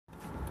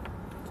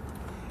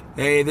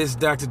Hey, this is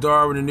Dr.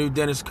 Darwin, the new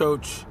dentist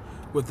coach,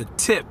 with a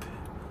tip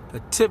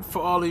for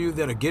all of you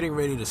that are getting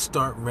ready to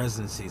start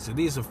residency. So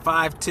these are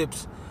 5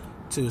 tips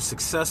to a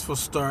successful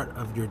start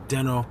of your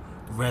dental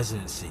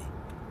residency.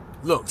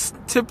 Look,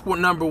 tip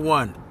number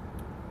 1,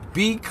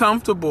 be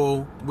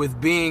comfortable with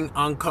being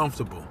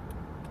uncomfortable.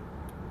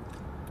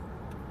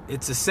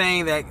 It's a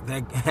saying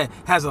that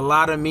has a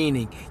lot of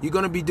meaning. You're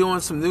going to be doing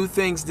some new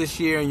things this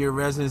year in your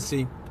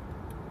residency,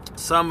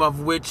 some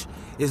of which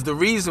is the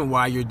reason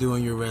why you're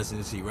doing your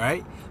residency,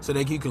 right? So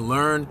that you can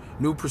learn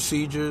new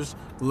procedures,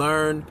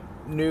 learn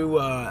new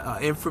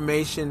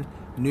information,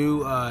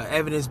 new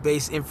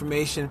evidence-based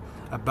information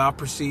about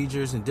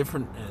procedures and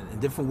different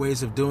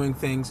ways of doing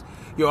things.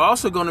 You're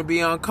also going to be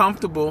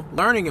uncomfortable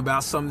learning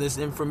about some of this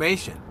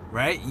information,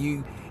 right?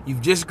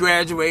 You've just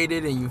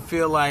graduated and you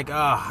feel like,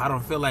 I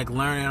don't feel like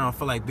learning. I don't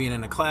feel like being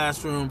in a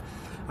classroom.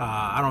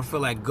 I don't feel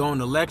like going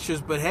to lectures.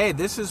 But hey,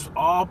 this is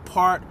all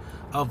part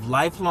of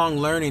lifelong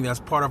learning. That's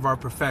part of our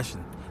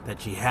profession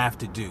that you have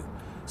to do.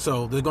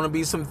 So there's going to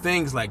be some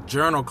things like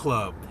journal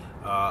club,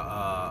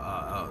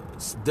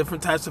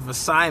 different types of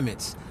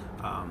assignments,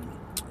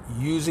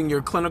 using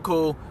your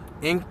clinical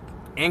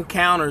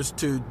encounters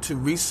to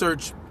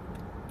research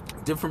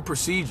different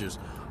procedures,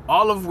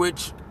 all of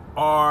which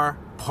are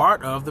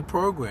part of the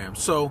program.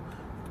 So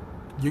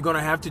you're going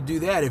to have to do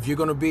that. If you're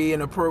going to be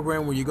in a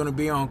program where you're going to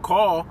be on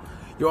call,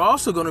 you're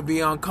also going to be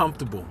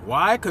uncomfortable.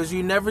 Why? Because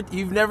you've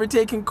never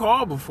taken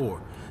call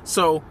before.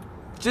 So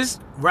just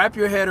wrap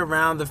your head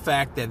around the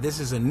fact that this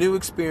is a new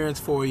experience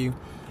for you.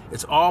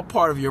 It's all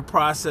part of your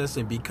process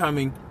in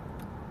becoming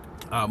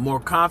more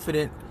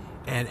confident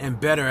and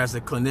better as a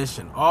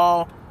clinician,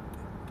 all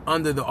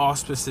under the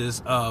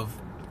auspices of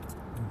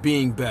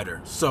being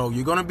better. So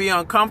you're going to be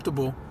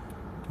uncomfortable,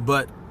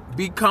 but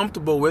be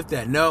comfortable with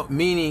that. No,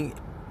 meaning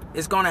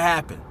it's going to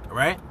happen, all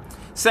right?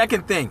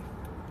 Second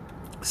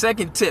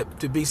tip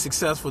to be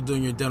successful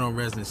during your dental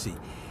residency: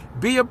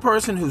 be a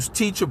person who's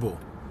teachable,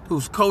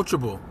 who's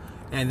coachable,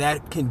 and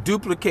that can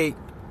duplicate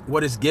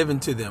what is given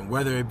to them,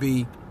 whether it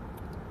be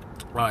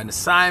an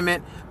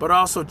assignment, but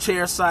also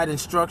chair-side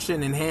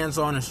instruction and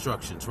hands-on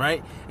instructions,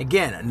 right?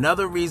 Again,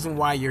 another reason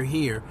why you're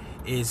here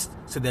is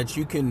so that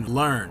you can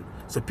learn,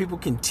 so people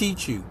can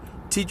teach you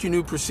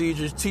new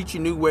procedures, teach you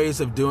new ways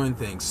of doing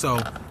things. So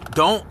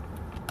don't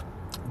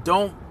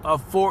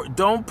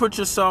put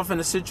yourself in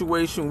a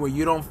situation where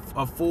you don't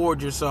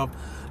afford yourself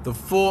the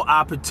full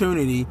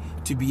opportunity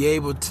to be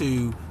able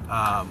to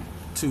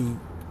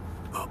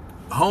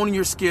hone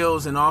your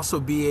skills and also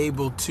be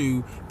able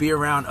to be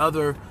around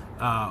other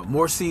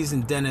more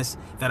seasoned dentists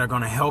that are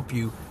going to help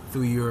you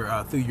through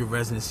your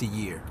residency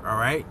year. All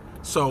right.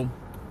 So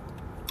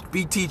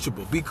be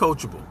teachable, be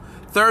coachable.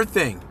 Third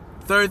thing,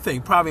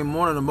 probably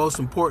one of the most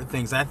important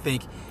things I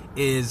think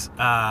is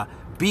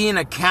being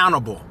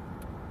accountable.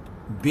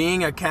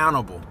 Being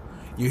accountable.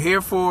 You're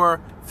here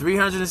for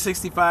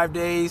 365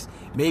 days,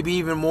 maybe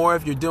even more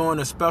if you're doing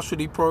a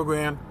specialty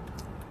program.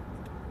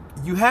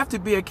 You have to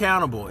be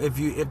accountable. If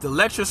the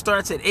lecture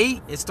starts at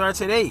 8, it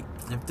starts at 8.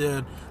 If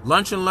the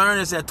lunch and learn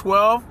is at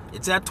 12,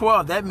 it's at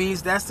 12. That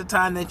means that's the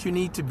time that you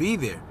need to be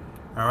there.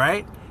 All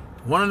right?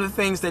 One of the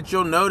things that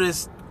you'll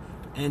notice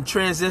in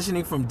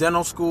transitioning from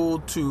dental school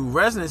to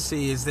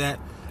residency is that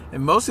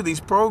in most of these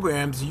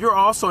programs, you're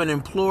also an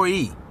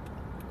employee.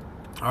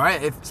 All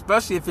right,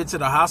 especially if it's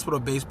at a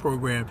hospital-based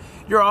program,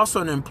 you're also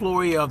an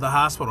employee of the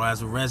hospital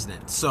as a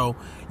resident. So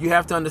you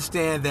have to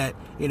understand that,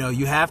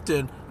 you have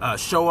to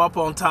show up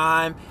on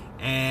time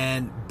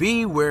and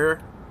be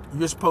where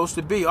you're supposed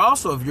to be.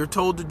 Also, if you're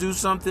told to do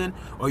something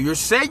or you're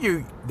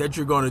saying that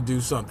you're going to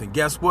do something,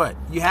 guess what?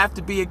 You have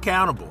to be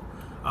accountable.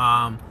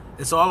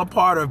 It's all a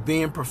part of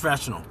being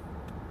professional.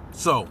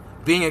 So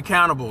being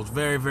accountable is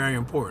very, very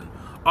important.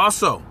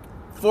 Also,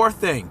 fourth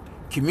thing,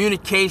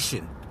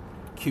 communication.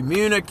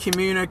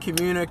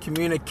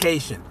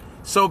 Communication.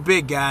 So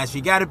big, guys.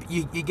 You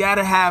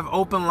gotta have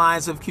open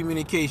lines of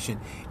communication.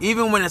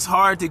 Even when it's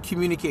hard to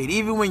communicate,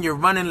 even when you're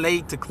running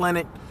late to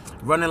clinic,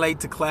 running late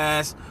to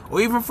class,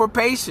 or even for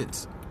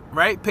patients,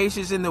 right?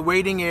 Patients in the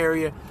waiting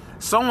area,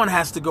 someone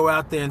has to go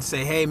out there and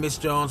say, "Hey, Miss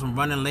Jones, I'm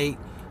running late.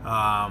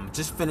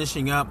 Just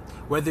finishing up."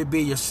 Whether it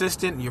be your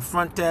assistant, your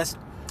front desk,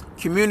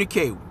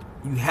 communicate.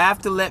 You have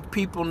to let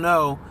people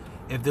know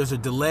if there's a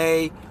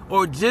delay,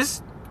 or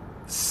just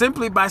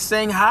simply by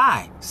saying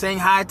hi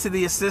to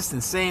the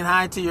assistant, saying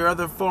hi to your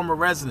other former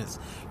residents.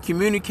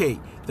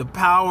 Communicate. The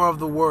power of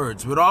the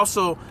words. But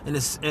also, in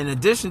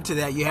addition to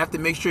that, you have to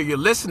make sure you're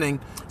listening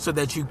so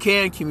that you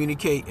can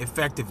communicate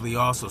effectively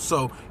also.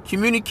 So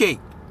communicate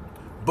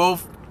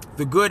both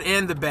the good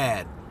and the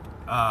bad.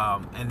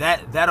 And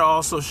that'll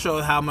also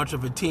show how much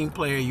of a team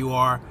player you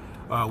are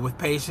with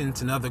patients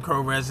and other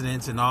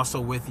co-residents, and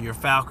also with your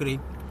faculty.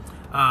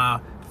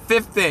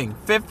 Fifth thing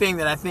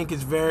that I think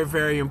is very,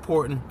 very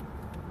important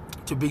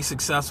to be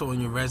successful in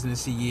your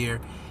residency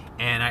year,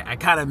 and I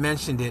kind of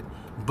mentioned it,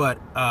 but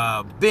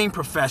being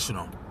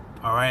professional.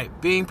 All right,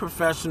 being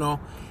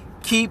professional.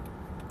 Keep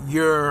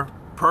your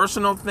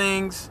personal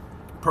things,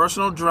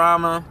 personal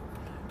drama,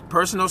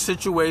 personal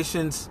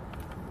situations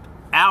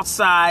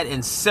outside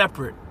and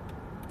separate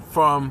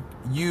from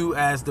you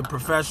as the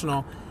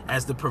professional,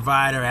 as the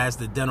provider, as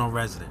the dental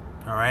resident.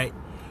 All right.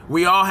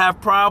 We all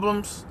have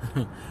problems.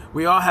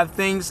 We all have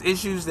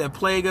issues that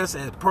plague us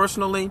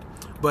personally,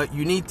 but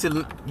you need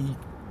to,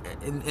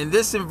 in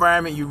this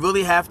environment, you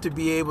really have to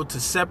be able to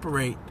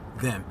separate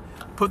them.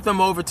 Put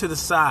them over to the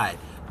side.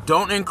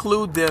 Don't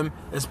include them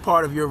as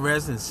part of your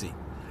residency.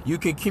 You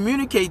can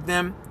communicate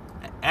them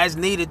as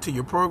needed to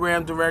your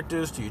program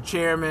directors, to your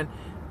chairman,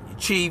 your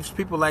chiefs,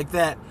 people like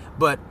that.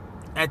 But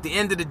at the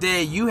end of the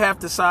day, you have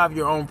to solve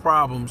your own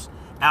problems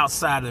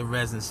outside of the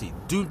residency.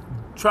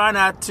 Try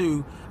not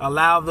to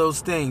allow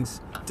those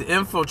things to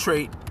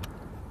infiltrate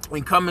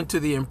and come into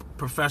the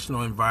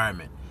professional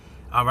environment.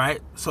 All right?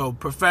 So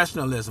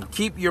professionalism.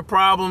 Keep your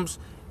problems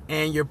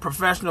and your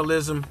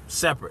professionalism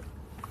separate.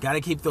 Got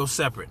to keep those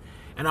separate.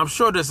 And I'm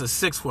sure there's a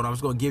sixth one. I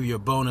was going to give you a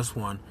bonus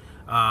one.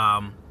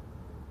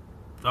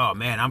 Oh,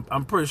 man,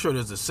 I'm pretty sure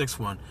there's a sixth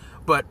one.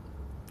 But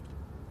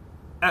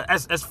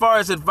as far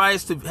as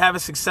advice to have a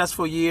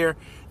successful year,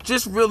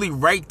 just really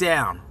write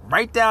down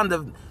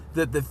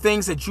the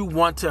things that you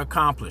want to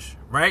accomplish,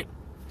 right?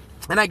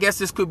 And I guess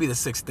this could be the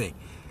sixth thing.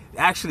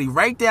 Actually,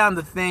 write down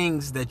the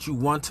things that you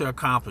want to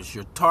accomplish,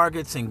 your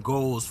targets and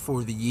goals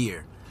for the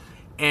year.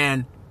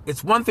 And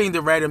it's one thing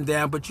to write them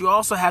down, but you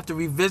also have to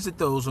revisit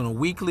those on a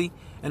weekly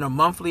and a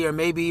monthly or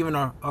maybe even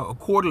a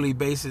quarterly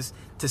basis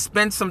to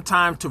spend some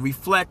time to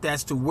reflect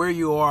as to where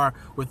you are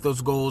with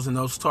those goals and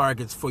those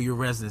targets for your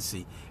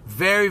residency.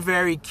 Very,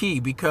 very key,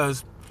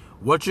 because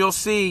what you'll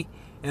see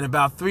in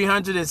about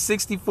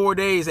 364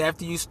 days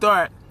after you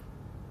start,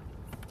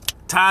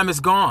 time is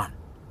gone.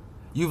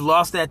 You've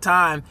lost that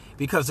time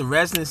because the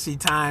residency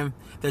time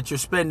that you're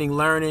spending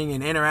learning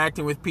and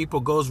interacting with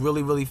people goes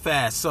really, really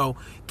fast. So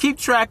keep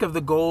track of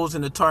the goals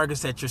and the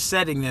targets that you're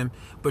setting them,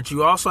 but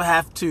you also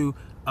have to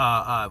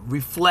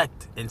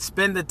reflect and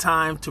spend the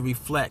time to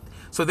reflect.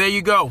 So there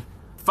you go.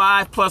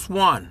 5 plus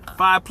 1.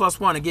 5 plus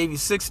 1. I gave you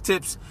 6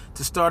 tips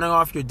to starting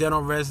off your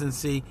dental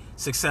residency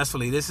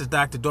successfully. This is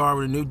Dr.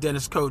 Darwin, a new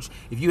dentist coach.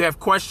 If you have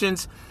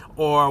questions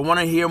or want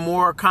to hear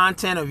more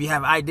content, or if you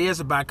have ideas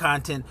about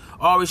content,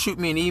 always shoot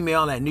me an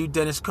email at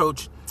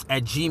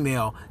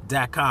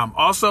newdentistcoach@gmail.com.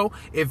 Also,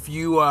 if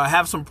you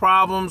have some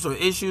problems or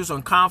issues or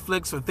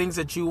conflicts or things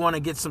that you want to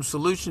get some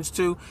solutions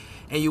to,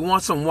 and you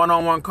want some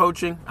one-on-one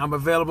coaching, I'm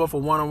available for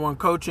one-on-one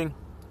coaching.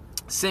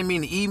 Send me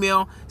an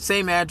email,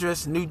 same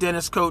address, New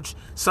Dentist Coach,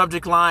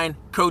 subject line,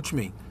 coach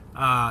me.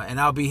 And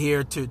I'll be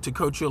here to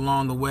coach you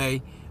along the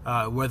way,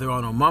 whether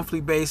on a monthly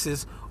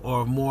basis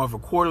or more of a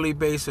quarterly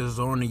basis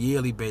or on a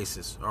yearly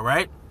basis. All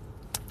right?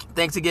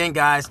 Thanks again,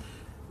 guys,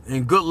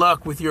 and good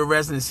luck with your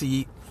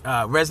residency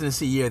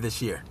year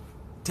this year.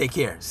 Take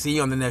care. See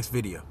you on the next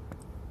video.